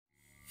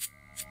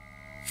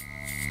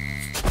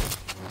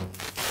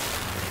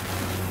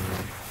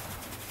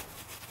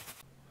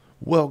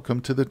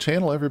Welcome to the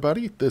channel,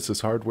 everybody. This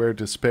is Hardware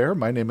Despair.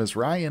 My name is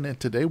Ryan, and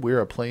today we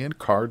are playing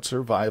Card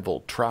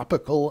Survival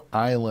Tropical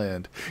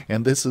Island.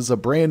 And this is a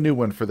brand new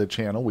one for the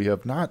channel. We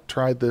have not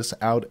tried this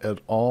out at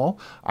all.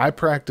 I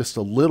practiced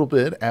a little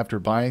bit after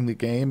buying the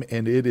game,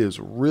 and it is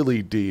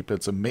really deep.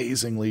 It's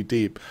amazingly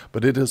deep,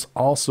 but it is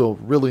also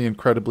really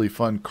incredibly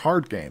fun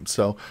card game.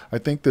 So I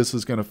think this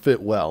is going to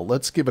fit well.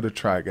 Let's give it a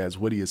try, guys.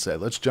 What do you say?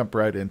 Let's jump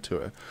right into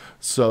it.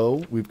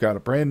 So we've got a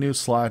brand new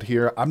slot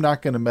here. I'm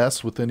not going to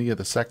mess with any of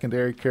the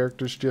secondary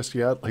characters just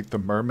yet, like the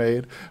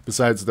mermaid.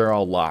 Besides, they're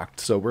all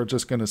locked, so we're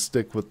just going to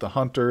stick with the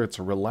hunter. It's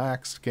a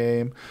relaxed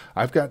game.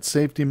 I've got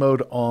safety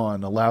mode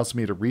on, allows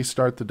me to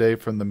restart the day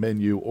from the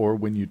menu or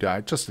when you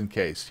die, just in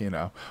case.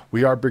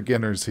 We are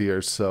beginners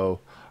here, so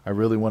I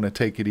really want to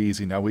take it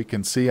easy. Now we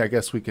can see, I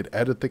guess we could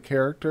edit the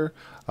character.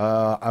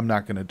 I'm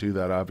not going to do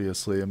that,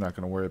 obviously. I'm not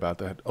going to worry about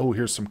that. Oh,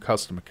 here's some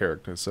custom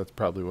characters. That's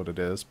probably what it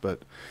is.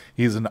 But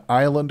he's an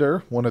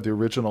islander, one of the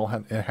original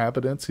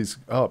inhabitants.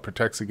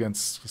 Protects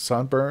against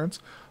sunburns,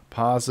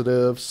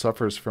 positive,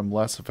 suffers from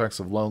less effects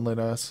of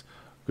loneliness,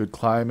 good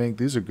climbing.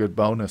 These are good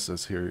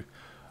bonuses here.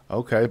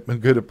 Okay, been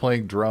good at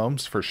playing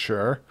drums for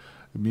sure.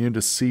 Immune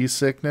to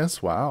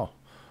seasickness. Wow.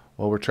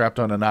 Well, we're trapped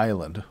on an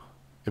island.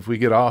 If we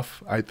get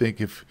off, I think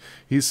if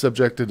he's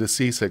subjected to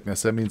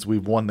seasickness, that means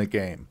we've won the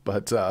game.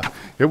 But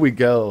here we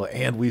go,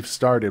 and we've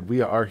started. We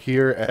are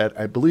here at,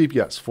 I believe,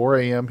 yes, 4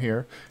 a.m.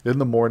 here in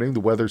the morning. The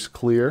weather's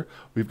clear.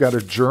 We've got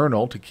a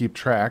journal to keep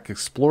track.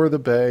 Explore the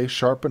bay,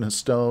 sharpen a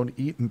stone,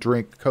 eat and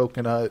drink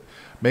coconut,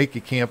 make a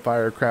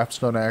campfire, craft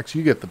stone axe.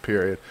 You get the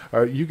period,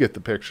 or you get the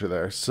picture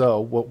there. So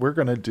what we're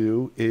going to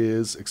do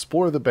is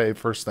explore the bay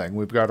first thing.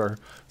 We've got our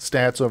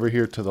stats over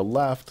here to the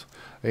left.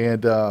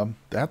 And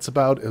that's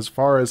about as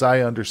far as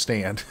I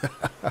understand.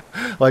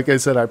 Like I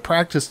said, I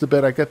practiced a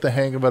bit. I got the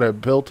hang of it. I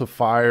built a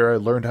fire. I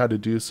learned how to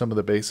do some of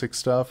the basic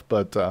stuff.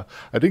 But I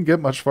didn't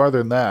get much farther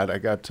than that. I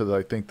got to,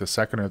 I think, the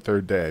second or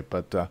third day.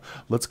 But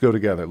let's go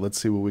together.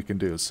 Let's see what we can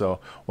do. So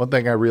one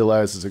thing I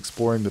realized is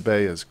exploring the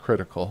bay is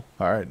critical.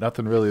 All right,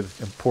 nothing really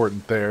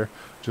important there.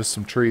 Just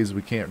some trees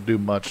we can't do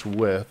much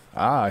with.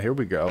 Ah, here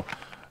we go.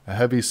 A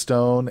heavy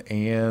stone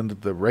and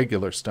the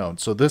regular stone.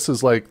 So this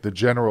is like the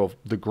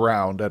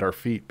ground at our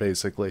feet,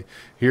 basically.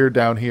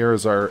 Down here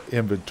is our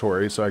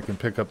inventory, so I can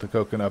pick up the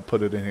coconut,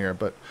 put it in here,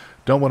 but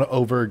don't want to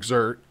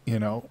overexert,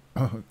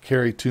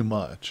 carry too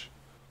much.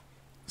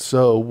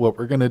 So what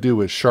we're going to do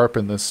is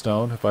sharpen this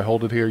stone. If I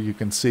hold it here, you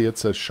can see it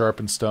says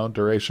sharpen stone,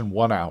 duration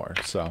 1 hour.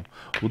 So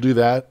we'll do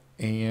that,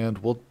 and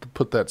we'll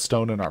put that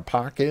stone in our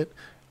pocket.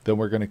 Then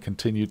we're going to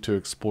continue to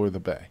explore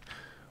the bay.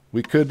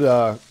 We could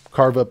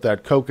carve up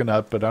that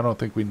coconut, but I don't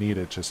think we need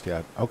it just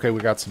yet. Okay, we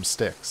got some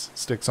sticks.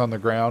 Sticks on the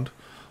ground.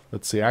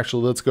 Let's see.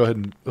 Actually, let's go ahead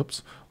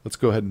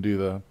and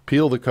do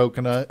peel the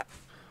coconut.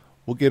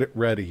 We'll get it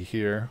ready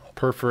here.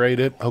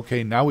 Perforate it.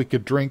 Okay, now we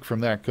could drink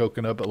from that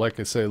coconut, but like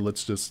I say,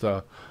 let's just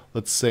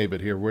let's save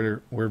it here.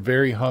 We're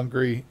very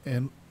hungry,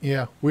 and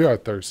yeah, we are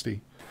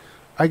thirsty.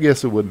 I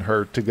guess it wouldn't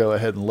hurt to go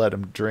ahead and let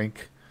him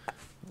drink.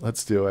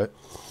 Let's do it.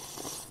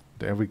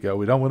 There we go.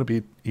 We don't want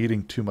to be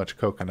eating too much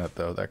coconut,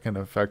 though. That can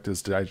affect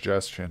his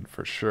digestion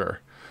for sure.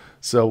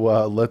 So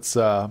let's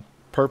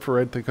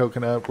perforate the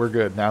coconut. We're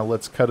good. Now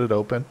let's cut it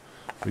open.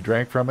 We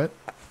drank from it.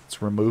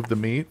 Let's remove the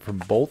meat from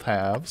both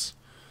halves.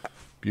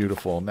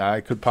 Beautiful. Now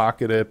I could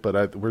pocket it,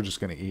 but we're just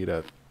going to eat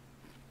it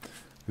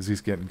because he's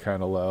getting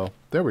kind of low.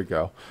 There we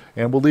go.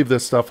 And we'll leave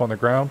this stuff on the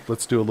ground.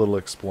 Let's do a little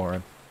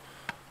exploring.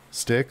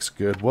 Sticks,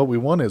 good. What we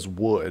want is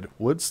wood.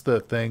 Wood's the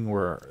thing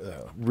we're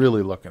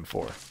really looking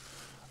for.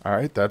 All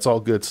right, that's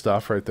all good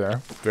stuff right there.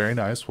 Very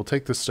nice. We'll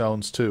take the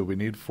stones, too. We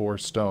need 4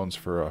 stones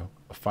for a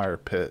fire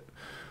pit.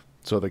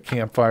 So the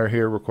campfire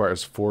here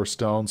requires 4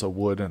 stones, a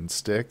wood, and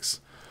sticks.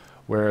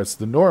 Whereas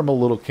the normal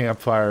little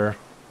campfire,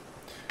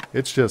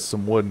 it's just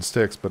some wood and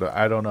sticks. But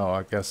I don't know.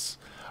 I guess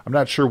I'm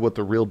not sure what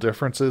the real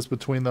difference is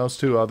between those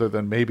two, other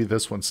than maybe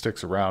this one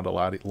sticks around a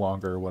lot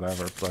longer or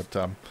whatever.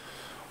 But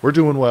we're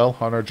doing well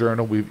on our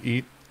journal. We've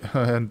eaten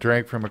and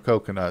drank from a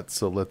coconut,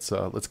 so let's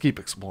keep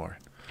exploring.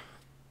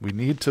 We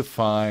need to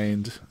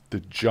find the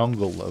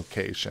jungle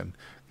location,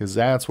 because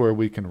that's where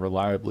we can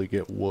reliably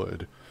get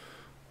wood.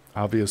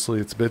 Obviously,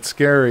 it's a bit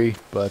scary,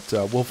 but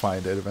we'll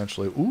find it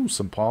eventually. Ooh,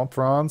 some palm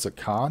fronds, a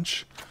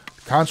conch.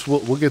 Conch,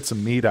 we'll get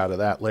some meat out of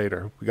that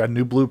later. We got a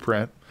new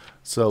blueprint.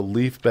 So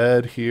leaf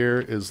bed here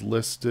is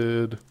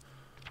listed.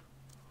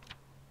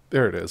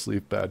 There it is,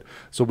 leaf bed.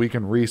 So we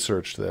can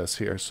research this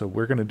here. So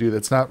we're going to do that.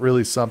 It's not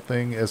really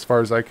something, as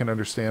far as I can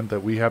understand,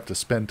 that we have to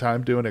spend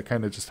time doing. It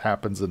kind of just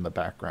happens in the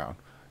background,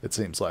 it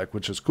seems like,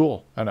 which is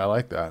cool, and I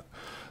like that.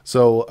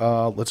 So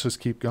let's just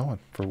keep going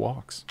for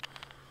walks.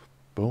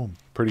 Boom,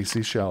 pretty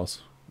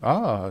seashells.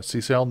 Ah,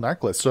 seashell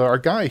necklace. So our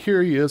guy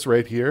here, he is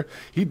right here.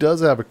 He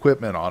does have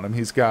equipment on him.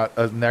 He's got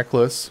a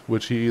necklace,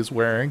 which he is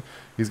wearing.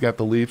 He's got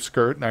the leaf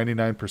skirt,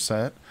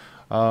 99%.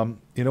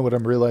 You know what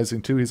I'm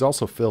realizing too? He's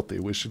also filthy.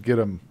 We should get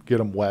him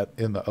wet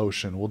in the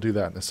ocean. We'll do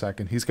that in a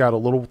second. He's got a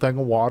little thing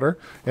of water,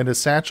 and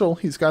his satchel,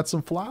 he's got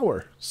some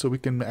flour, so we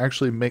can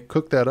actually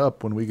cook that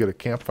up when we get a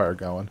campfire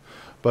going.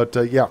 But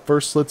yeah,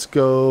 first let's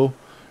go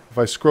If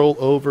I scroll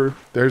over,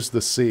 there's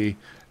the sea,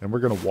 and we're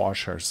going to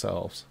wash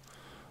ourselves.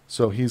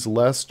 So he's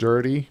less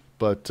dirty,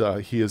 but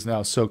he is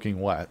now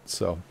soaking wet.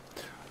 So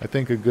I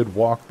think a good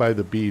walk by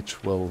the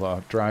beach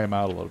will dry him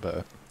out a little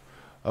bit.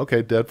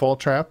 Okay, deadfall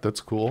trap.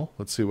 That's cool.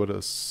 Let's see what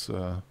is...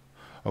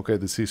 okay,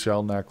 the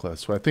seashell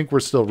necklace. So I think we're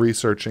still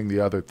researching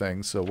the other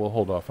things, so we'll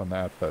hold off on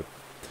that. But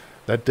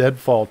that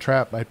deadfall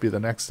trap might be the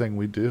next thing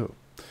we do.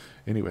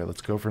 Anyway,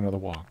 let's go for another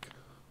walk.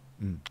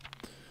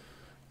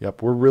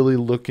 Yep, we're really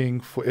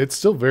looking for... It's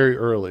still very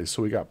early,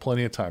 so we got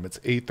plenty of time. It's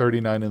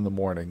 8:39 in the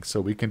morning,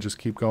 so we can just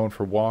keep going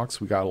for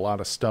walks. We got a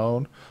lot of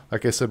stone.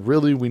 Like I said,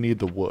 really, we need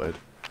the wood.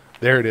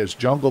 There it is,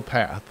 jungle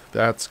path.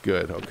 That's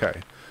good.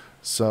 Okay,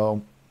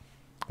 so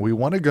we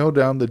want to go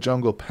down the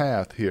jungle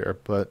path here,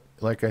 but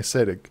like I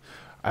said,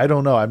 I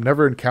don't know. I've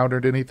never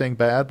encountered anything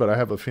bad, but I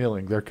have a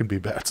feeling there can be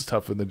bad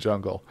stuff in the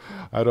jungle.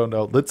 I don't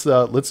know. Let's do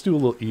a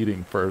little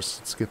eating first.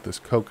 Let's get this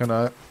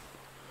coconut.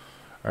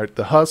 All right,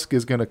 the husk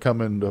is going to come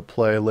into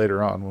play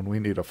later on when we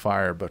need a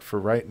fire, but for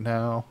right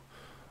now,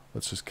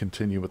 let's just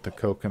continue with the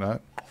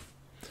coconut.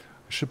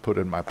 I should put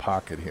it in my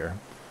pocket here.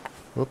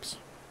 Whoops.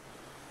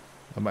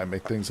 That might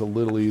make things a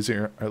little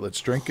easier. All right, let's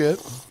drink it.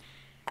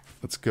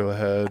 Let's go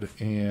ahead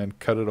and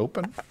cut it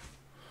open.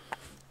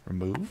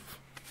 Remove.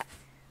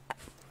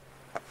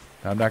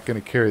 Now, I'm not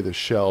going to carry the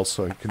shell,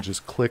 so I can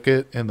just click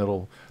it, and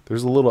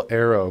there's a little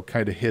arrow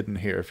kind of hidden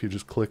here. If you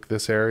just click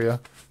this area,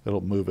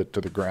 it'll move it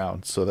to the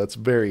ground. So that's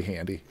very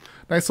handy.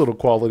 Nice little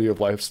quality of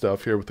life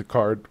stuff here with the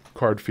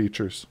card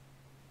features.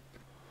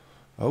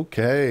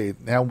 Okay,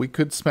 now we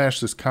could smash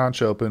this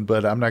conch open,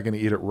 but I'm not going to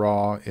eat it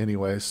raw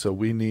anyway. So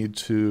we need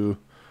to,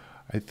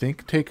 I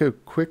think, take a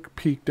quick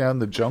peek down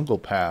the jungle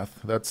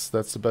path. That's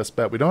the best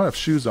bet. We don't have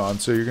shoes on,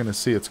 so you're going to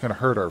see it's going to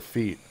hurt our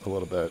feet a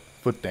little bit.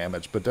 Foot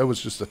damage, but that was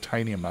just a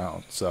tiny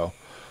amount, so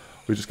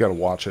we just got to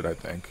watch it, I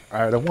think. All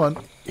right, I want,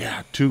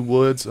 2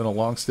 woods and a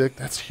long stick.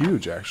 That's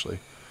huge, actually.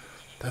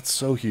 That's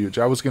so huge.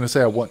 I was going to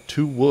say I want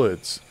 2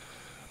 woods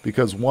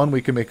because one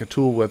we can make a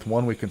tool with,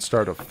 one we can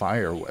start a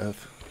fire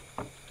with.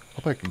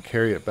 Hope I can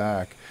carry it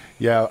back.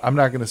 Yeah, I'm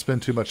not going to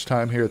spend too much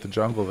time here at the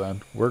jungle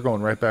then. We're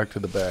going right back to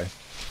the bay.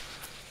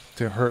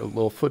 To hurt a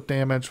little foot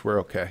damage, we're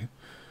okay.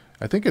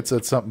 I think it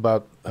said something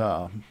about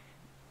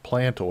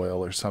plant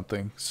oil or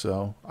something,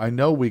 so I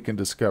know we can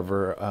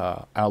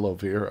discover aloe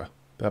vera.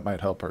 That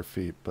might help our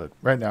feet, but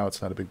right now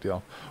it's not a big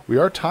deal. We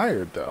are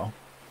tired though.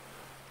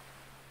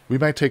 We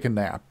might take a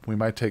nap.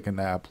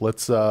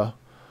 Let's go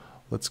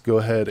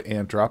ahead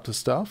and drop the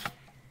stuff.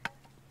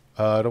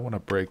 I don't want to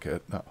break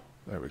it. No,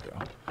 there we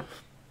go.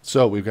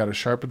 So we've got a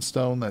sharpened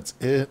stone. That's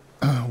it.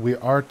 We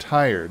are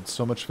tired.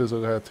 So much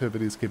physical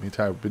activity is getting me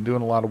tired. We've been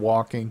doing a lot of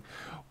walking.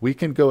 We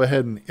can go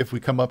ahead and, if we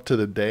come up to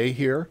the day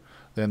here,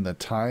 then the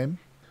time,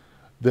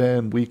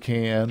 then we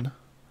can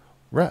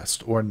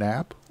rest or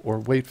nap or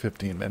wait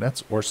 15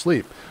 minutes or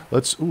sleep.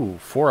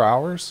 4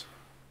 hours?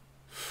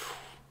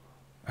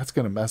 That's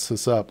going to mess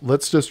us up.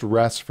 Let's just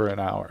rest for an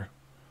hour.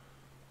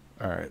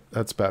 All right,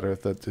 that's better.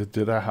 Did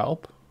that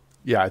help?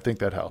 Yeah, I think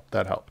that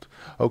helped.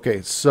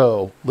 Okay,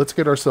 so let's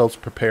get ourselves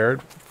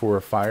prepared for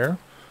a fire.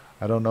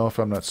 I don't know if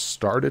I'm going to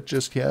start it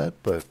just yet,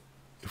 but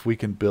if we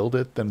can build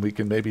it, then we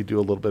can maybe do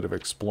a little bit of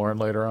exploring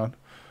later on.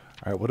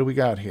 All right, what do we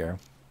got here?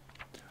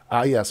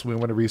 Yes, we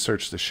want to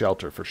research the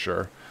shelter for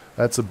sure.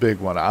 That's a big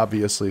one.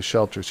 Obviously,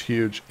 shelter's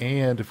huge.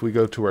 And if we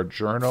go to our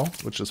journal,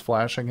 which is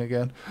flashing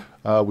again,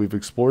 we've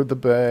explored the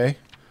bay,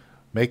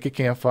 make a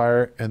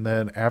campfire, and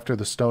then after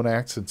the stone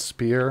axe and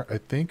spear, I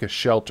think a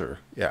shelter,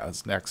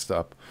 is next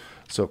up.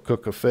 So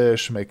cook a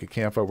fish, make a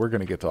campfire. We're going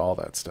to get to all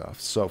that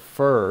stuff. So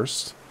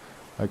first,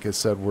 like I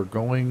said, we're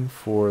going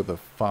for the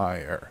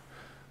fire.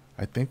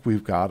 I think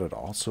we've got it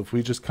all. So if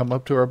we just come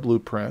up to our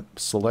blueprint,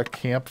 select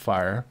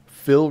campfire,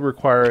 fill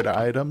required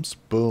items,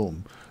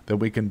 boom, then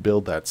we can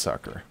build that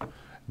sucker.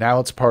 Now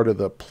it's part of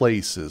the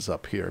places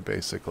up here,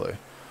 basically.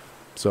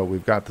 So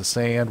we've got the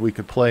sand we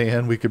could play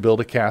in. We could build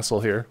a castle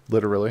here,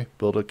 literally,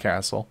 build a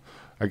castle.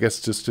 I guess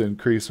just to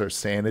increase our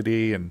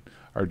sanity and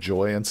our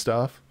joy and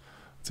stuff.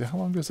 Let's see, how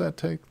long does that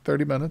take?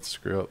 30 minutes?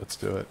 Screw it, let's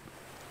do it.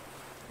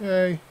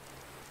 Yay.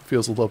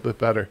 Feels a little bit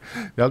better.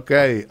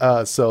 Okay,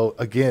 so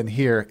again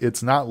here,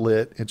 it's not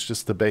lit. It's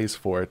just the base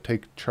for it.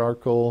 Take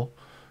charcoal,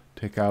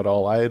 take out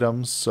all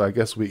items. So I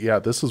guess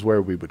this is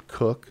where we would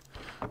cook.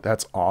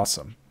 That's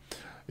awesome.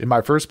 In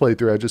my first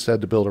playthrough, I just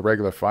had to build a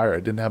regular fire. I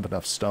didn't have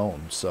enough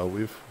stone,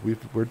 so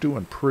we're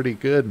doing pretty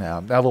good now.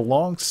 Now the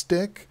long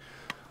stick,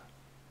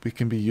 we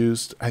can be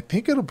used. I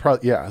think it'll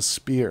probably a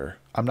spear.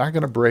 I'm not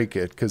going to break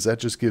it because that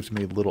just gives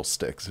me little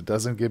sticks. It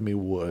doesn't give me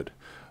wood.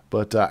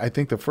 But I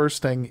think the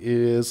first thing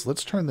is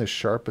let's turn this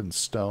sharpened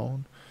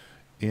stone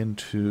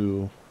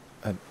into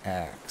an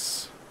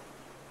axe.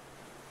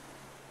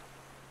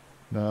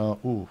 No,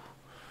 ooh.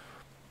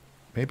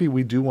 Maybe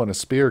we do want a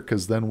spear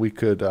because then we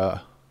could,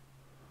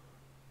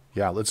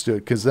 let's do it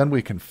because then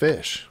we can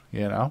fish,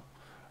 you know.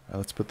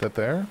 Let's put that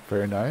there.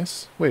 Very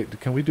nice. Wait,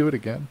 can we do it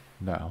again?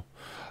 No.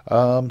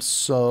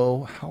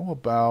 So how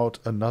about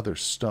another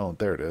stone?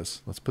 There it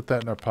is. Let's put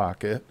that in our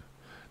pocket.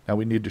 Now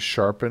we need to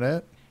sharpen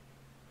it.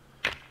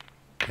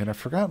 And I've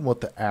forgotten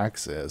what the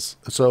axe is.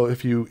 So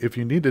if you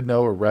need to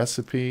know a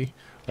recipe,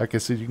 like I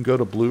said, you can go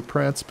to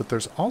blueprints, but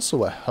there's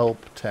also a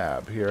help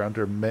tab here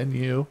under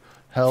menu,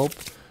 help.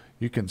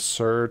 You can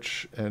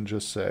search and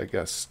just say, I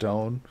guess,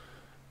 stone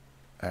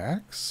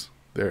axe.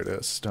 There it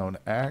is, stone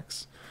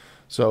axe.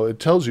 So it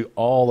tells you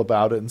all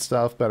about it and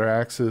stuff. Better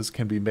axes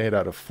can be made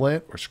out of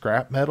flint or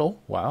scrap metal.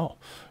 Wow.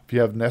 If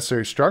you have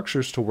necessary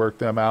structures to work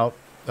them out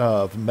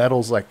of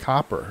metals like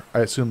copper, I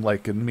assume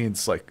like it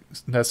means like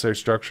necessary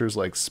structures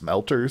like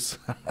smelters.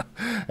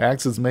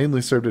 Axes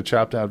mainly serve to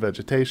chop down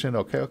vegetation.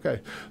 Okay.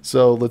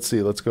 So let's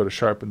see. Let's go to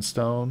sharpened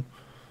stone.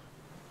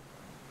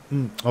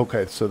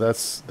 Okay, so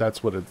that's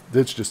what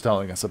it's just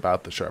telling us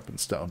about the sharpened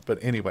stone.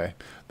 But anyway,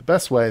 the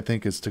best way I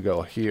think is to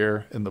go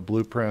here in the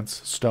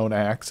blueprints, stone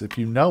axe. If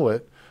you know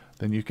it,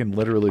 then you can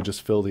literally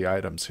just fill the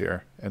items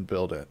here and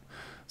build it.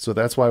 So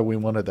that's why we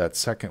wanted that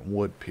second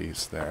wood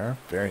piece there.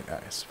 Very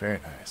nice, very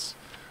nice.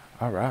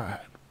 All right.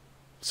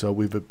 So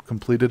we've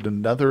completed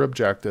another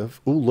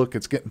objective. Ooh, look,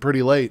 it's getting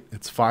pretty late.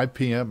 It's 5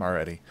 p.m.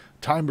 already.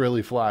 Time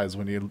really flies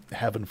when you're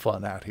having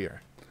fun out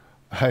here.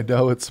 I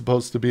know it's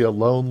supposed to be a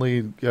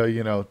lonely,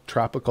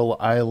 tropical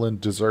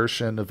island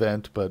desertion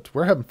event, but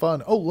we're having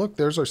fun. Oh, look,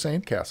 there's our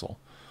sandcastle.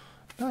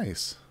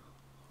 Nice.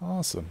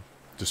 Awesome.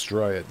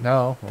 Destroy it.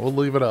 No, we'll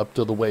leave it up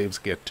till the waves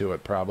get to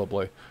it,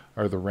 probably.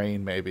 Or the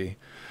rain, maybe.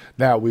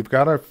 Now, we've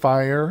got our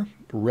fire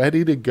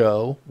ready to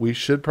go. We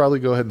should probably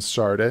go ahead and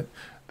start it.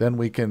 Then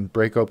we can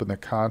break open the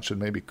conch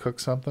and maybe cook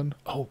something.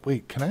 Oh,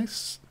 wait, can I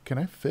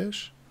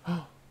fish?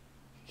 Oh,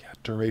 yeah,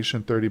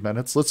 duration 30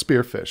 minutes. Let's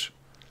spearfish.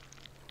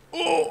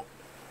 Oh!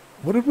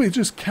 What did we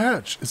just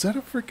catch? Is that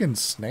a freaking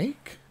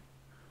snake?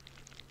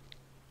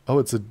 Oh,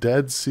 it's a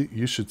dead sea.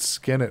 You should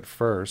skin it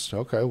first.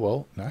 Okay,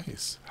 well,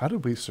 nice. How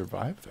did we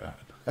survive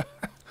that?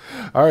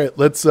 All right,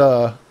 let's,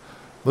 ooh,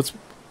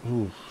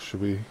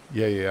 should we?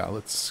 Yeah,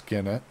 let's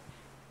skin it.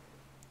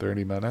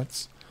 30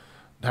 minutes.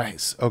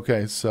 Nice.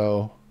 Okay,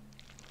 so,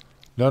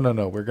 no,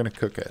 we're going to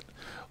cook it.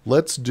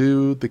 Let's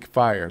do the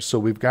fire. So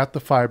we've got the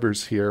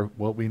fibers here.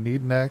 What we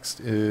need next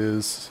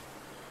is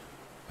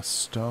a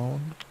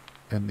stone.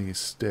 And these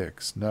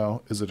sticks.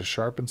 No, is it a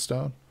sharpened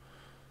stone?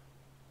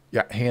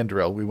 Yeah, hand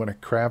drill. We want to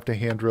craft a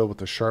hand drill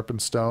with a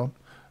sharpened stone.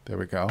 There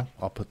we go.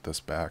 I'll put this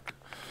back.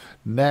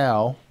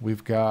 Now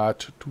we've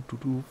got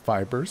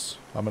fibers.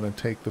 I'm going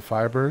to take the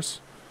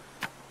fibers.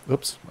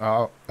 Oops,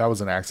 that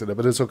was an accident,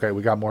 but it's okay.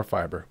 We got more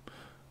fiber.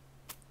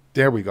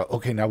 There we go.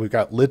 Okay, now we've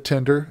got lit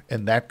tinder,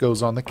 and that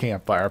goes on the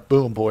campfire.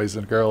 Boom, boys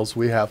and girls,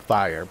 we have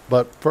fire.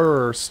 But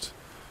first,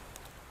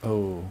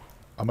 I'm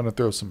going to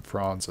throw some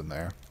fronds in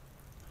there.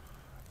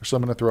 So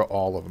I'm going to throw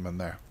all of them in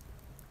there.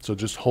 So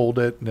just hold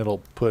it, and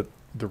it'll put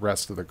the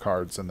rest of the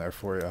cards in there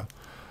for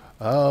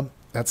you.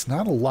 That's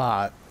not a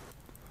lot.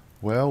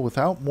 Well,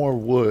 without more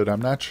wood, I'm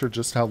not sure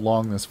just how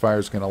long this fire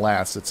is going to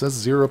last. It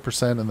says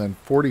 0% and then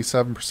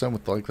 47%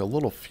 with like a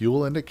little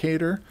fuel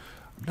indicator.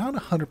 I'm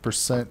not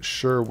 100%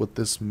 sure what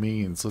this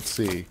means. Let's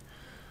see.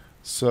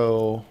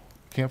 So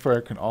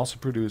campfire can also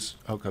produce...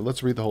 Okay,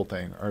 let's read the whole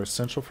thing. Are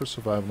essential for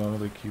survival. Not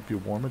only keep you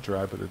warm and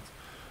dry, but it's...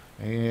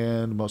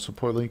 And most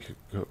importantly,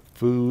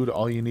 food.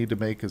 All you need to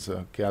make is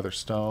gather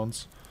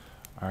stones.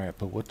 All right,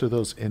 but what do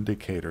those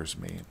indicators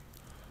mean?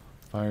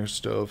 Fire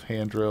stove,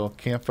 hand drill.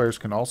 Campfires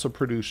can also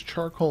produce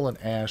charcoal and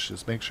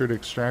ashes. Make sure to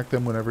extract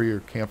them whenever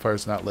your campfire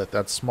is not lit.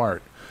 That's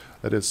smart.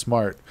 That is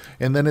smart.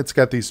 And then it's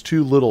got these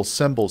two little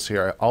symbols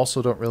here. I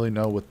also don't really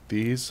know what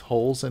these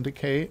holes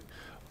indicate.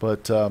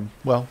 But,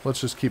 well,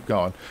 let's just keep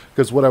going.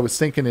 Because what I was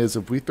thinking is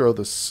if we throw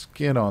the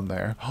skin on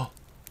there...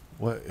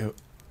 what...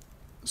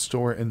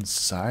 Store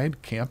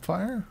inside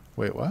campfire?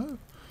 Wait, what?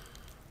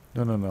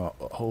 No.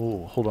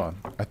 Oh, hold on.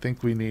 I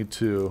think we need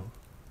to...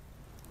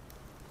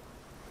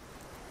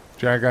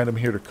 Drag item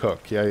here to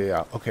cook.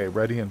 Yeah. Okay,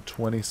 ready in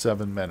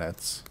 27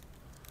 minutes.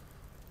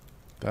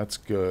 That's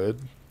good.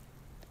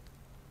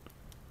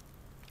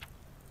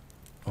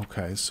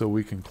 Okay, so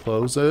we can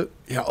close it.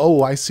 Yeah,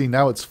 oh, I see.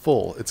 Now it's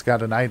full. It's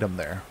got an item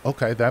there.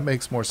 Okay, that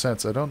makes more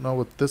sense. I don't know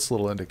what this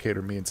little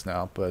indicator means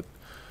now, but...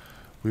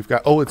 We've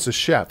got, oh, it's a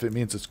chef. It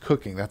means it's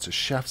cooking. That's a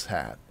chef's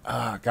hat.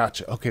 Ah,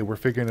 gotcha. Okay, we're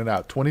figuring it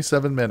out.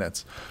 27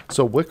 minutes.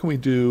 So what can we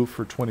do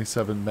for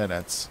 27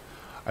 minutes?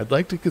 I'd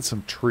like to get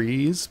some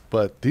trees,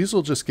 but these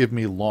will just give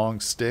me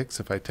long sticks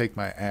if I take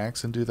my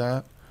axe and do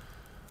that.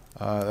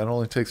 That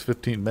only takes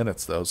 15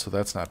 minutes, though, so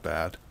that's not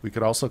bad. We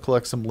could also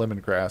collect some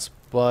lemongrass,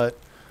 but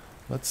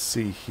let's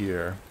see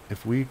here.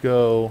 If we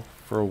go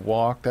for a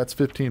walk, that's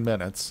 15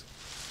 minutes.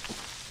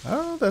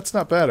 Oh, that's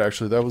not bad,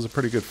 actually. That was a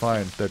pretty good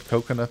find. That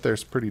coconut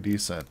there's pretty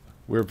decent.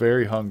 We're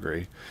very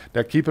hungry.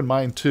 Now, keep in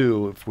mind,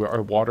 too, if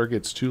our water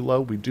gets too low,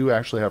 we do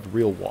actually have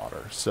real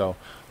water. So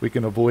we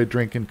can avoid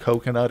drinking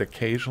coconut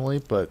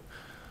occasionally, but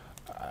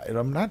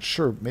I'm not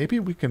sure. Maybe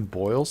we can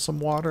boil some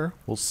water.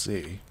 We'll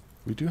see.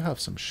 We do have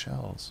some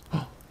shells.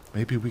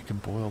 Maybe we can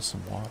boil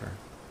some water.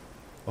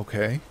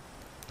 Okay.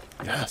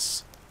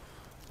 Yes.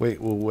 Wait.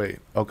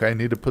 Okay, I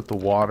need to put the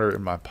water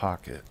in my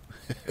pocket.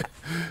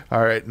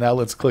 All right, now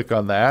let's click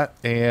on that.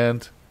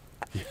 And,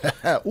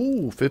 yeah,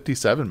 ooh,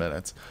 57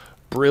 minutes.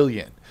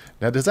 Brilliant.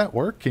 Now, does that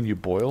work? Can you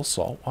boil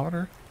salt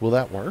water? Will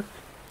that work?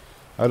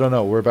 I don't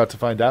know. We're about to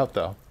find out,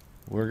 though.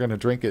 We're going to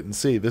drink it and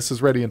see. This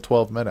is ready in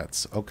 12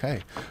 minutes.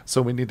 Okay.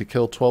 So we need to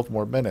kill 12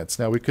 more minutes.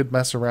 Now, we could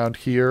mess around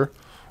here,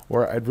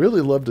 or I'd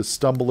really love to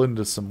stumble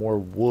into some more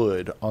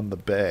wood on the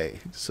bay.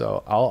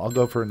 So I'll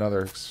go for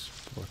another.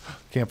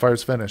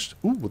 Campfire's finished.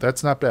 Ooh,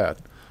 that's not bad.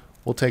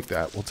 We'll take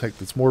that. We'll take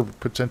this. More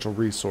potential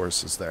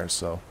resources there.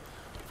 So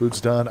food's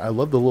done. I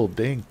love the little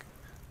ding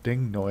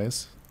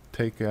noise.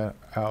 Take it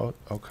out.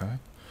 Okay.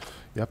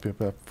 Yep.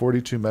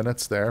 42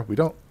 minutes there. We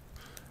don't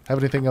have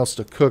anything else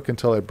to cook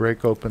until I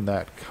break open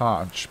that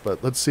conch,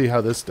 but let's see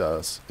how this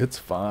does. It's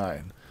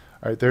fine.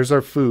 All right, there's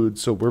our food,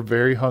 so we're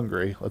very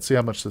hungry. Let's see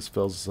how much this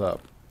fills us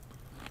up.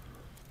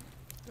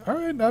 All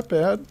right, not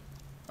bad.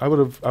 I would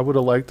have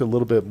liked a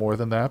little bit more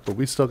than that, but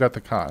we still got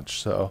the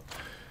conch, so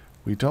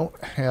we don't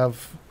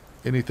have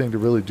anything to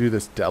really do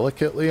this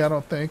delicately, I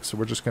don't think, so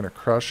we're just going to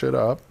crush it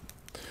up.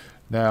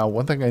 Now,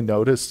 one thing I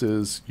noticed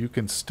is you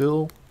can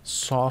still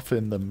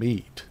soften the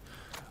meat.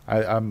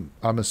 I'm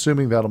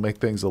assuming that'll make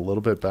things a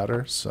little bit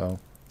better, so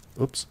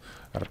oops,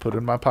 gotta put it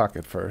in my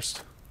pocket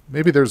first.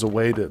 Maybe there's a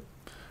way to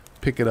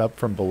pick it up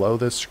from below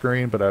this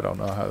screen, but I don't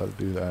know how to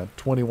do that.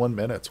 21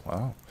 minutes,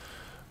 wow.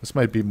 This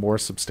might be more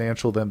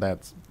substantial than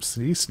that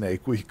sea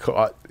snake we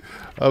caught.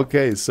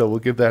 Okay, so we'll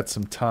give that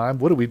some time.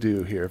 What do we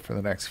do here for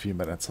the next few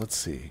minutes? Let's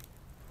see.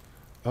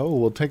 Oh,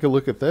 we'll take a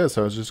look at this.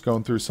 I was just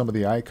going through some of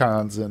the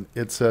icons, and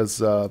it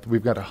says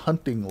we've got a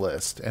hunting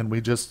list, and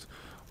we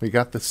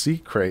got the sea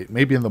crate.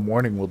 Maybe in the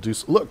morning we'll do...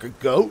 Look, a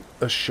goat?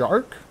 A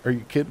shark? Are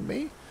you kidding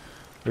me?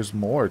 There's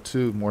more,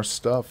 too. More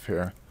stuff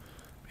here.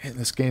 Man,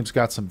 this game's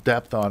got some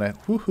depth on it.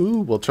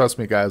 Woohoo! Well, trust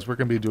me, guys. We're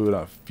going to be doing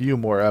a few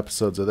more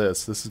episodes of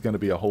this. This is going to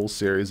be a whole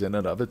series in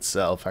and of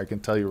itself. I can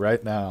tell you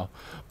right now.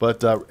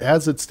 But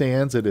as it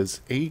stands, it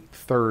is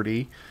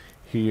 8:30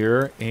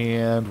 here,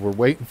 and we're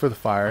waiting for the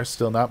fire.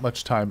 Still not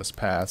much time has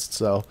passed,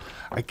 so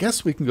I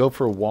guess we can go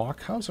for a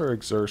walk. How's our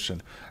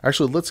exertion?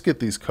 Actually, let's get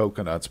these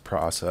coconuts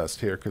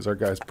processed here because our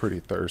guy's pretty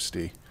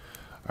thirsty.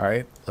 All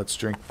right, let's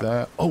drink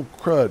that. Oh,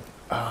 crud.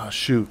 Ah,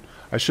 shoot.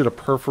 I should have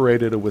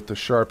perforated it with the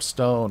sharp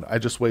stone. I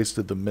just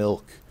wasted the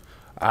milk.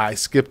 I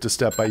skipped a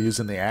step by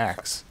using the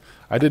axe.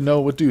 I didn't know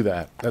it would do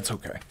that. That's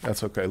okay.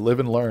 That's okay. Live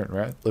and learn,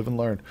 right? Live and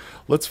learn.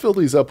 Let's fill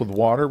these up with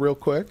water real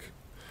quick.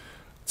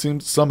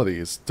 Seems some of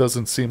these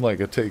doesn't seem like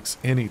it takes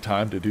any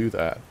time to do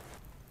that,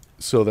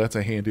 so that's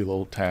a handy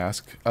little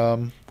task.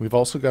 We've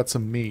also got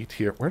some meat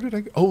here. Where did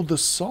I go? Oh, the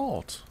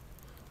salt.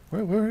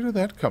 Where did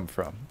that come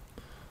from?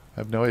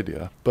 I have no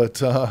idea,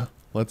 but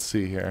let's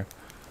see here.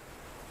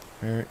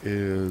 Where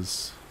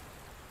is...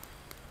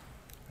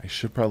 I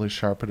should probably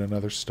sharpen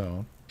another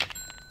stone.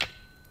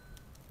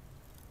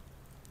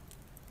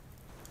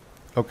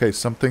 Okay,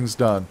 something's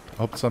done.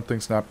 Hope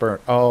something's not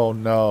burnt. Oh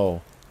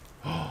no.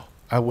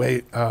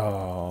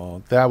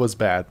 Oh, that was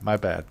bad. My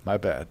bad.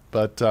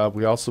 But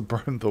we also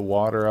burned the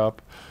water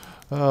up.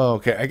 Oh,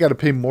 okay. I got to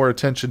pay more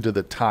attention to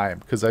the time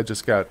because I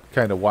just got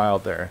kind of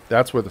wild there.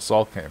 That's where the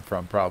salt came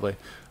from, probably,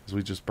 as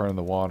we just burned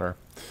the water.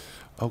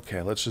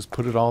 Okay, let's just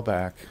put it all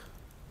back.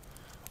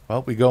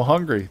 Well, we go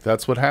hungry.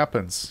 That's what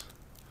happens.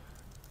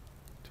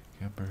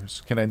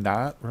 Can I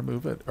not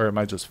remove it? Or am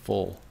I just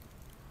full?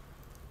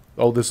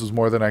 Oh, this is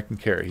more than I can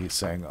carry, he's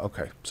saying.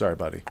 Okay, sorry,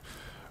 buddy.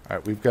 All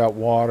right, we've got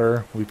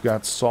water. We've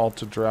got salt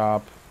to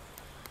drop.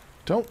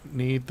 Don't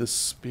need the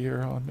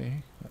spear on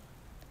me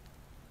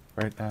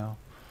right now.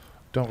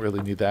 Don't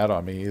really need that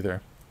on me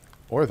either.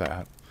 Or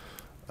that.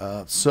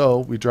 So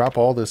we drop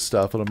all this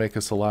stuff. It'll make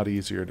us a lot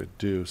easier to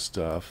do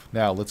stuff.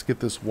 Now, let's get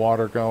this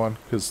water going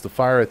because the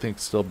fire, I think,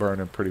 is still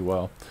burning pretty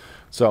well.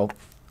 So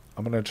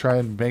I'm going to try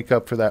and make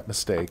up for that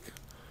mistake.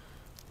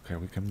 Okay,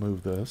 we can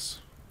move this.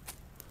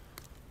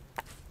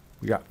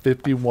 We got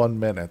 51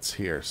 minutes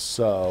here,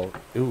 so,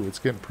 ooh, it's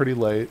getting pretty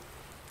late.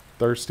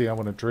 Thirsty, I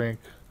want to drink.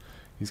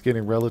 He's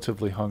getting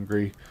relatively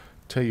hungry.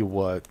 Tell you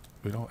what,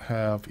 we don't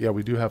have, yeah,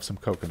 we do have some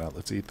coconut.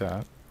 Let's eat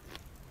that.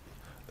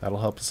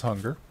 That'll help his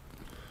hunger.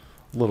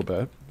 A little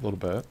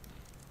bit.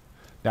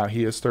 Now,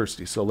 he is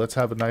thirsty, so let's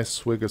have a nice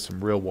swig of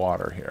some real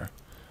water here.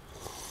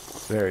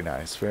 Very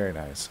nice, very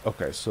nice.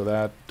 Okay, so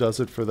that does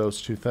it for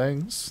those two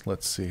things.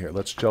 Let's see here.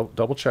 Let's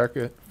double check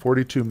it.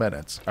 42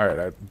 minutes. All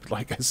right,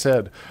 like I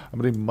said, I'm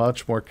going to be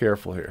much more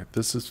careful here.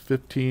 This is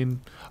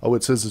 15. Oh,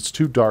 it says it's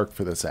too dark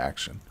for this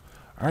action.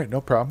 All right,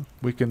 no problem.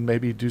 We can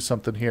maybe do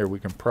something here. We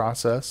can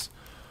process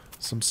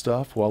some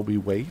stuff while we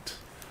wait.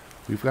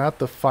 We've got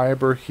the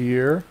fiber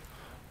here.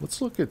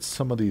 Let's look at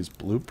some of these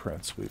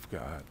blueprints we've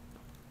got.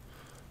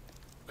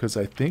 Because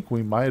I think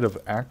we might have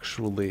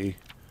actually...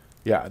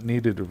 Yeah,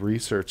 needed to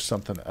research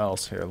something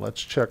else here.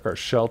 Let's check our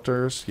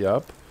shelters.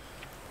 Yep.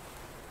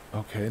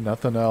 Okay,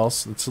 nothing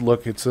else. Let's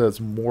look. It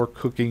says more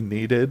cooking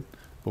needed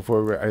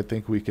before I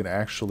think we can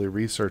actually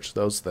research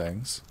those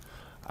things.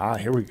 Ah,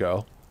 here we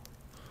go.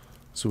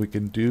 So we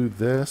can do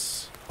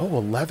this. Oh, a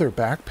leather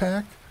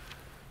backpack?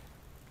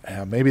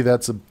 Yeah, maybe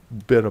that's a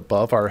bit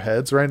above our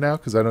heads right now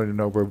because I don't even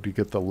know where to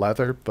get the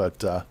leather,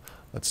 but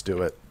let's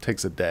do it.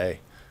 Takes a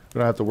day. We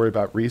don't have to worry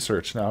about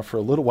research now for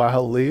a little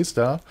while at least,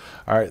 huh?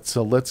 All right,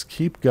 so let's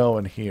keep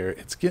going here.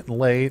 It's getting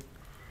late.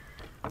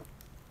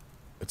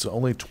 It's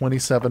only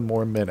 27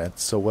 more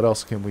minutes, so what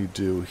else can we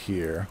do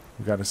here?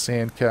 We got a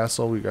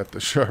sandcastle. We got the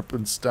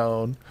sharpened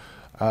stone.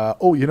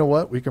 Oh, you know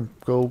what? We can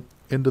go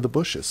into the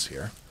bushes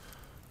here.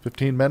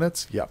 15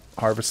 minutes? Yep.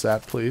 Harvest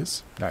that,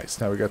 please.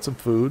 Nice. Now we got some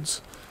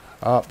foods.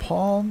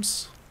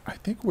 Palms. I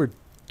think we're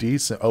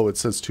decent. Oh, it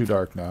says too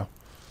dark now.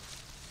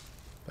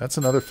 That's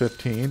another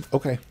 15.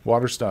 Okay,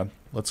 water's done.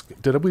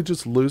 Did we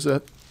just lose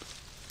it?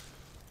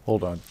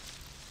 Hold on.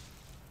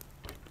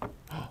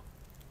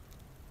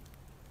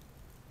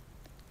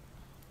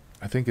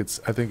 I think it's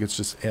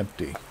just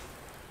empty.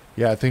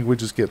 Yeah, I think we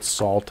just get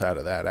salt out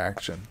of that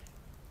action.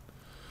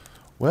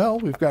 Well,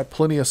 we've got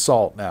plenty of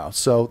salt now,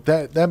 so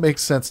that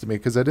makes sense to me,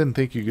 because I didn't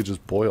think you could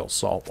just boil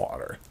salt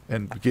water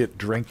and get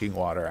drinking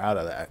water out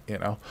of that, you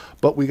know.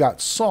 But we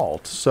got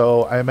salt,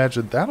 so I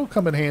imagine that'll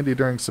come in handy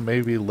during some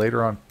maybe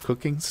later on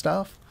cooking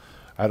stuff.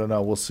 I don't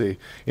know, we'll see.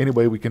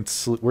 Anyway,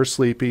 we're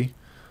sleepy.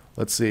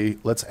 Let's see.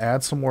 Let's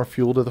add some more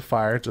fuel to the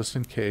fire just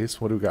in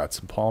case. What do we got?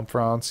 Some palm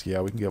fronds?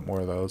 Yeah, we can get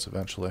more of those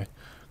eventually.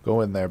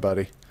 Go in there,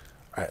 buddy.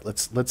 All right,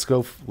 let's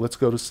go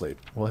to sleep.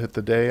 We'll hit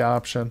the day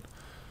option.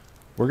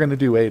 We're going to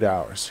do 8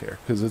 hours here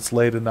because it's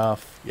late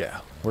enough. Yeah,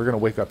 we're going to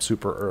wake up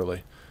super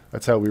early.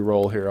 That's how we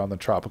roll here on the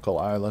tropical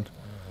island.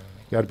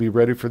 Got to be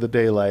ready for the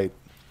daylight.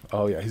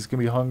 Oh, yeah, he's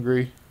going to be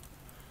hungry.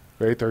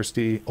 Very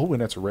thirsty. Oh,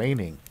 and it's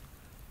raining.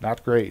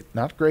 Not great.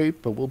 Not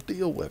great, but we'll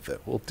deal with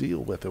it. We'll deal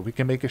with it. We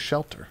can make a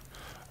shelter.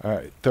 All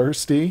right,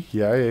 thirsty.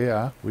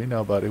 Yeah. We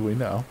know, buddy. We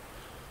know.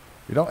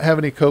 We don't have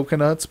any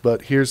coconuts,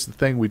 but here's the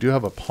thing. We do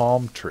have a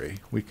palm tree.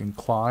 We can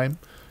climb,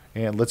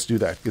 and let's do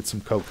that. Get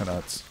some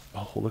coconuts.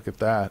 Oh, look at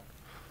that.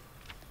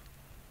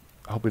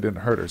 I hope we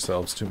didn't hurt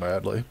ourselves too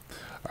badly.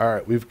 All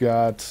right, we've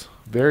got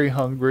very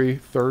hungry,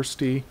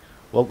 thirsty.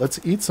 Well, let's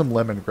eat some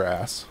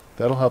lemongrass.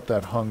 That'll help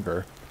that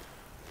hunger.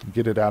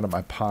 Get it out of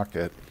my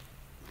pocket.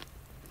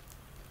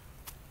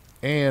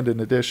 And in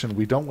addition,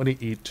 we don't want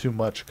to eat too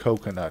much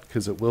coconut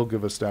because it will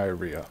give us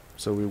diarrhea.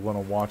 So we want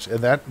to watch, and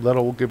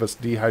that'll give us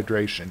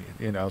dehydration,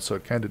 you know, so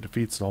it kind of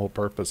defeats the whole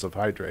purpose of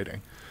hydrating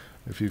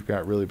if you've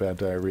got really bad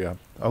diarrhea.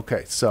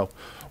 Okay, so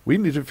we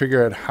need to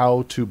figure out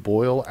how to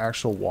boil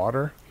actual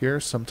water here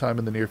sometime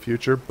in the near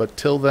future. But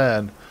till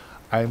then,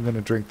 I'm going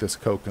to drink this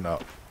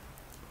coconut.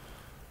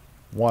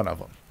 One of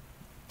them.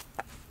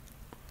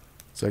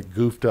 So I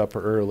goofed up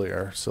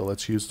earlier, so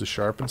let's use the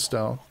sharpened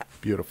stone.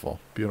 Beautiful,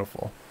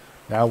 beautiful.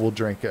 Now we'll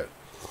drink it.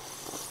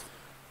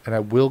 And I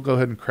will go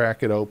ahead and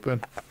crack it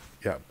open.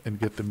 Yeah, and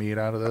get the meat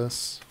out of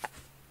this.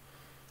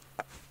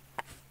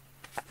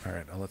 All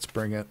right, now let's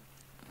bring it.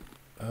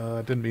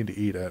 I didn't mean to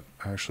eat it.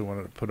 I actually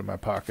wanted to put it in my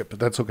pocket, but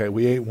that's okay.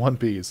 We ate one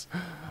piece.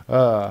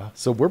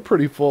 So we're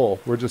pretty full.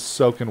 We're just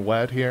soaking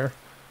wet here.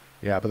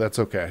 Yeah, but that's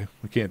okay.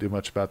 We can't do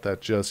much about that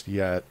just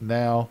yet.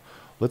 Now,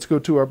 let's go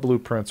to our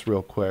blueprints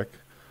real quick.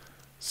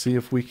 See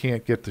if we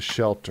can't get the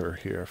shelter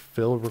here.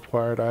 Fill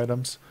required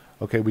items.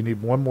 Okay, we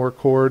need 1 more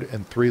cord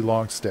and 3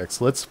 long sticks.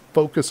 Let's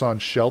focus on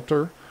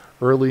shelter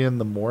early in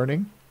the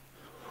morning.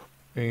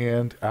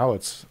 And,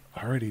 it's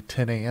already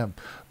 10 a.m.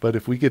 But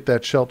if we get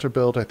that shelter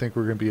built, I think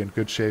we're going to be in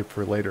good shape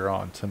for later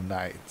on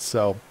tonight.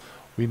 So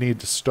we need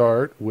to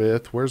start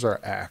with, where's our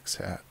axe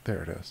at?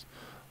 There it is.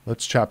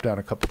 Let's chop down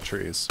a couple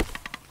trees.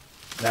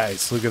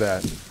 Nice, look at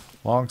that.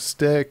 Long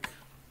stick,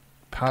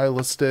 pile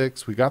of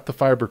sticks. We got the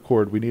fiber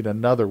cord. We need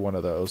another one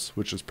of those,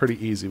 which is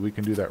pretty easy. We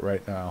can do that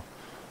right now.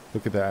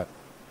 Look at that.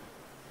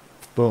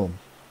 Boom.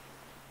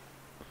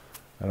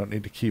 I don't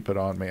need to keep it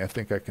on me. I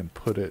think I can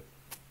put it.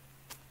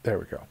 There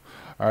we go.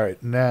 All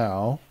right,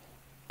 now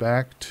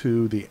back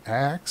to the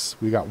axe.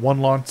 We got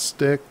 1 long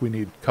stick. We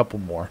need a couple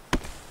more.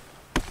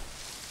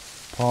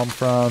 Palm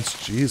fronds.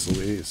 Jeez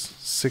Louise.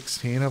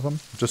 16 of them.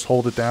 Just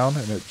hold it down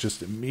and it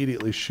just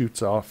immediately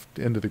shoots off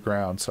into the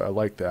ground. So I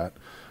like that.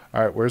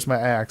 All right, where's my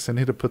axe? I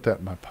need to put that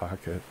in my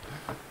pocket.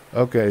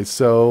 Okay,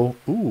 so,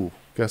 ooh,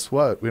 guess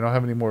what? We don't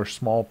have any more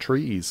small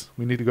trees.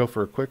 We need to go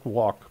for a quick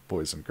walk,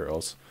 boys and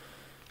girls.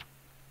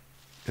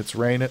 It's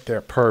raining.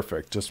 There,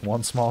 perfect. Just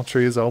 1 small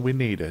tree is all we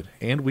needed.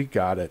 And we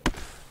got it.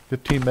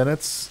 15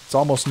 minutes. It's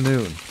almost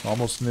noon.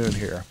 Almost noon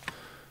here.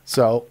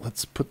 So,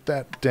 let's put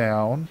that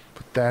down.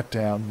 Put that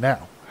down.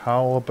 Now,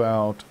 how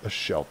about a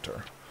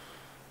shelter?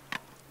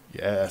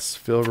 Yes,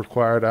 fill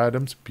required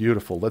items.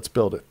 Beautiful. Let's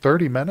build it.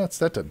 30 minutes?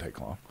 That doesn't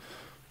take long.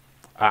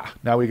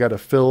 Now we got to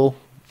fill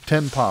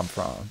 10 palm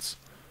fronds.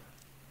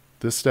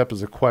 This step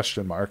is a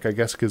question mark, I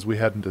guess, because we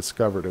hadn't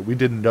discovered it. We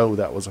didn't know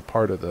that was a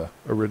part of the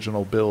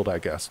original build, I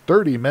guess.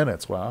 30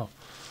 minutes, wow.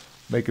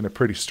 Making it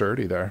pretty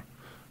sturdy there.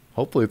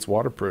 Hopefully it's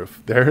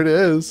waterproof. There it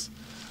is.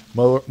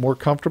 More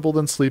comfortable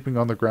than sleeping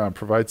on the ground.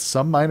 Provides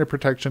some minor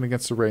protection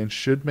against the rain.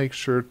 Should make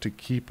sure to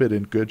keep it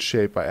in good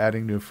shape by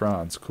adding new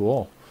fronds.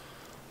 Cool.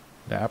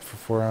 Nap for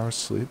 4 hours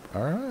sleep.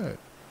 All right.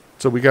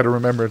 So we got to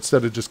remember,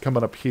 instead of just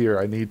coming up here,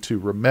 I need to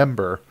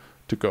remember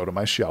to go to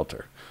my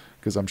shelter,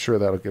 because I'm sure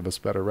that'll give us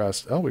better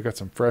rest. Oh, we got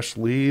some fresh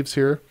leaves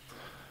here.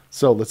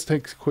 So let's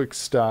take a quick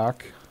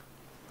stock.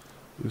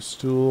 Blue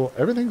stool.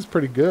 Everything's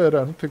pretty good.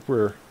 I don't think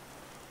we're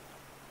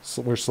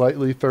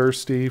slightly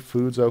thirsty.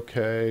 Food's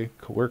okay.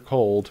 We're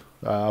cold.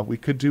 We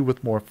could do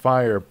with more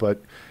fire,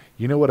 but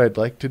you know what I'd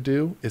like to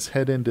do is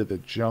head into the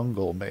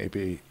jungle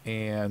maybe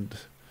and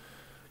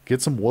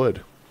get some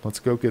wood. Let's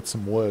go get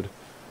some wood.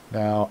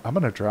 Now, I'm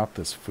going to drop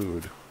this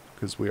food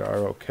because we are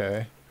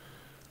okay.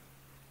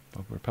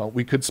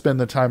 We could spend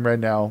the time right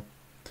now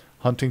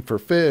hunting for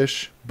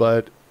fish,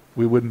 but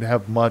we wouldn't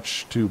have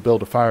much to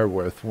build a fire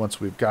with once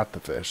we've got the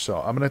fish. So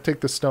I'm going to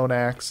take the stone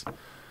axe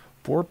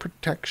for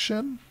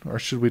protection, or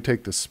should we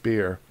take the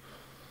spear?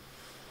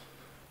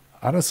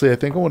 Honestly, I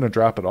think I want to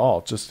drop it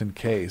all just in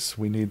case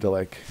we need to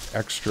like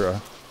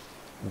extra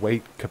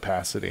weight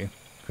capacity,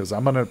 because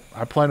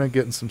I plan on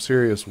getting some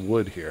serious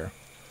wood here.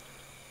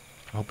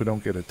 I hope we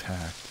don't get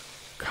attacked.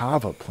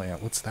 Kava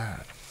plant, what's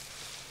that?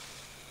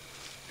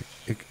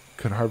 It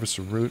can harvest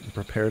a root and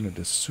prepare it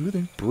into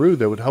soothing brew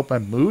that would help my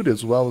mood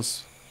as well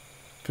as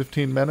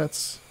 15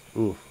 minutes.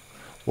 Ooh,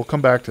 we'll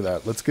come back to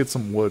that. Let's get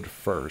some wood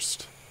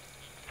first.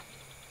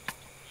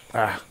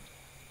 Ah,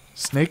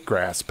 snake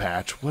grass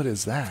patch. What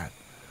is that?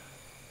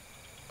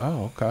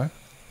 Oh, okay.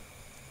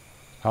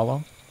 How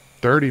long?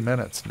 30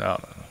 minutes. No.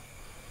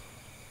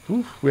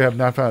 Ooh, we have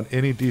not found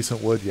any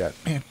decent wood yet.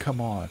 Man, come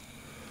on.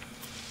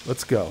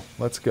 Let's go.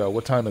 Let's go.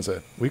 What time is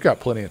it? We got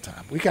plenty of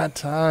time. We got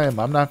time.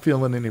 I'm not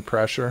feeling any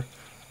pressure.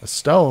 A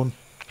stone?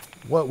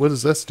 What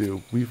does this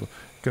do? We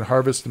can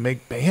harvest to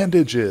make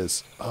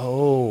bandages.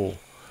 Oh.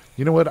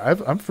 You know what?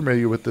 I'm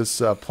familiar with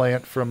this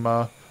plant from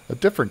a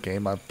different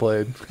game I've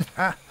played.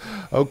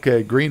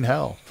 Okay, green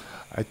hell.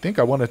 I think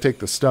I want to take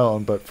the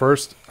stone, but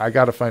first I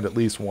got to find at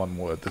least one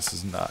wood. This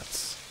is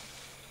nuts.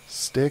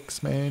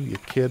 Sticks, man? You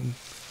kidding?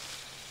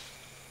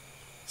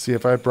 See,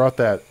 if I brought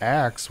that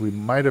axe, we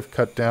might have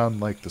cut down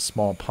like the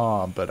small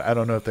palm, but I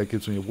don't know if that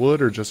gives me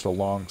wood or just a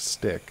long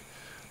stick.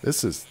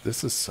 This is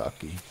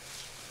sucky.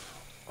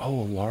 Oh,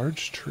 a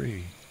large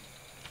tree.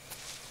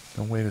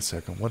 Now wait a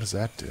second. What does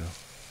that do?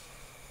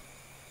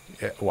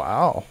 Yeah,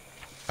 wow.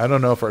 I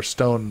don't know if our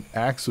stone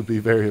axe would be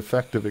very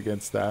effective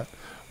against that.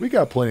 We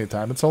got plenty of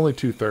time. It's only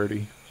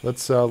 2:30.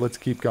 Let's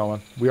keep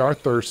going. We are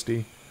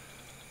thirsty.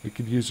 We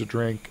could use a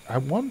drink. I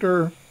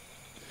wonder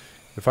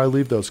if I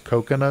leave those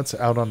coconuts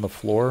out on the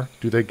floor,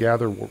 do they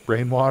gather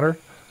rainwater?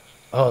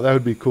 Oh, that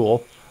would be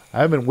cool. I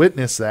haven't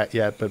witnessed that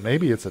yet, but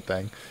maybe it's a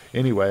thing.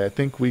 Anyway, I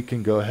think we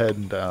can go ahead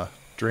and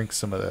drink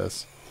some of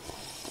this.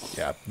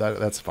 Yeah,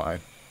 that's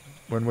fine.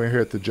 When we're here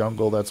at the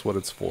jungle, that's what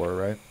it's for,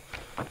 right?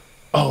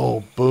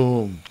 Oh,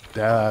 boom.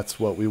 That's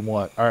what we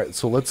want. All right,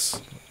 so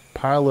let's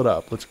pile it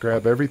up. Let's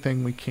grab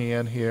everything we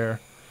can here.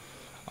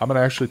 I'm going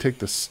to actually take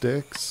the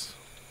sticks.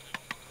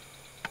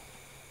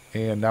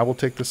 And now we'll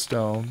take the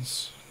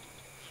stones.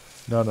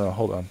 No,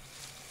 hold on.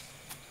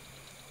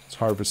 Let's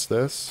harvest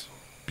this.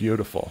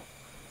 Beautiful.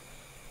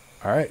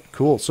 All right,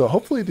 cool. So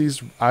hopefully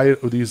these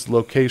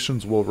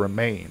locations will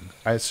remain.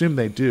 I assume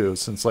they do,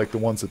 since like the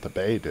ones at the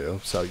bay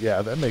do. So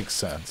yeah, that makes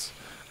sense.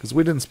 Because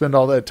we didn't spend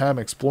all that time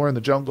exploring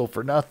the jungle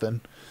for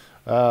nothing.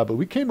 But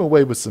we came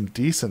away with some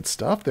decent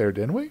stuff there,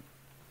 didn't we?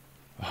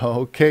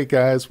 Okay,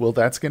 guys. Well,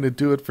 that's going to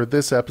do it for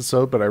this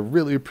episode, but I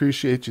really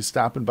appreciate you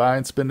stopping by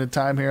and spending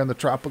time here on the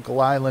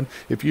tropical island.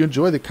 If you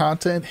enjoy the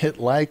content, hit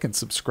like and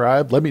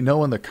subscribe. Let me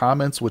know in the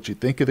comments what you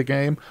think of the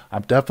game.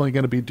 I'm definitely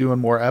going to be doing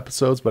more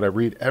episodes, but I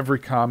read every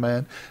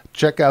comment.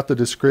 Check out the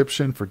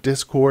description for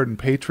Discord and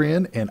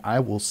Patreon, and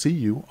I will see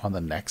you on the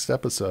next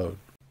episode.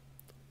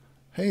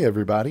 Hey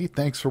everybody,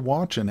 thanks for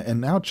watching, and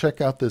now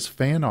check out this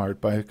fan art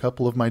by a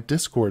couple of my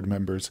Discord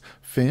members,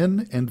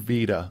 Finn and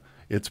Vita.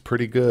 It's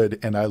pretty good,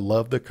 and I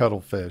love the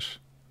cuttlefish.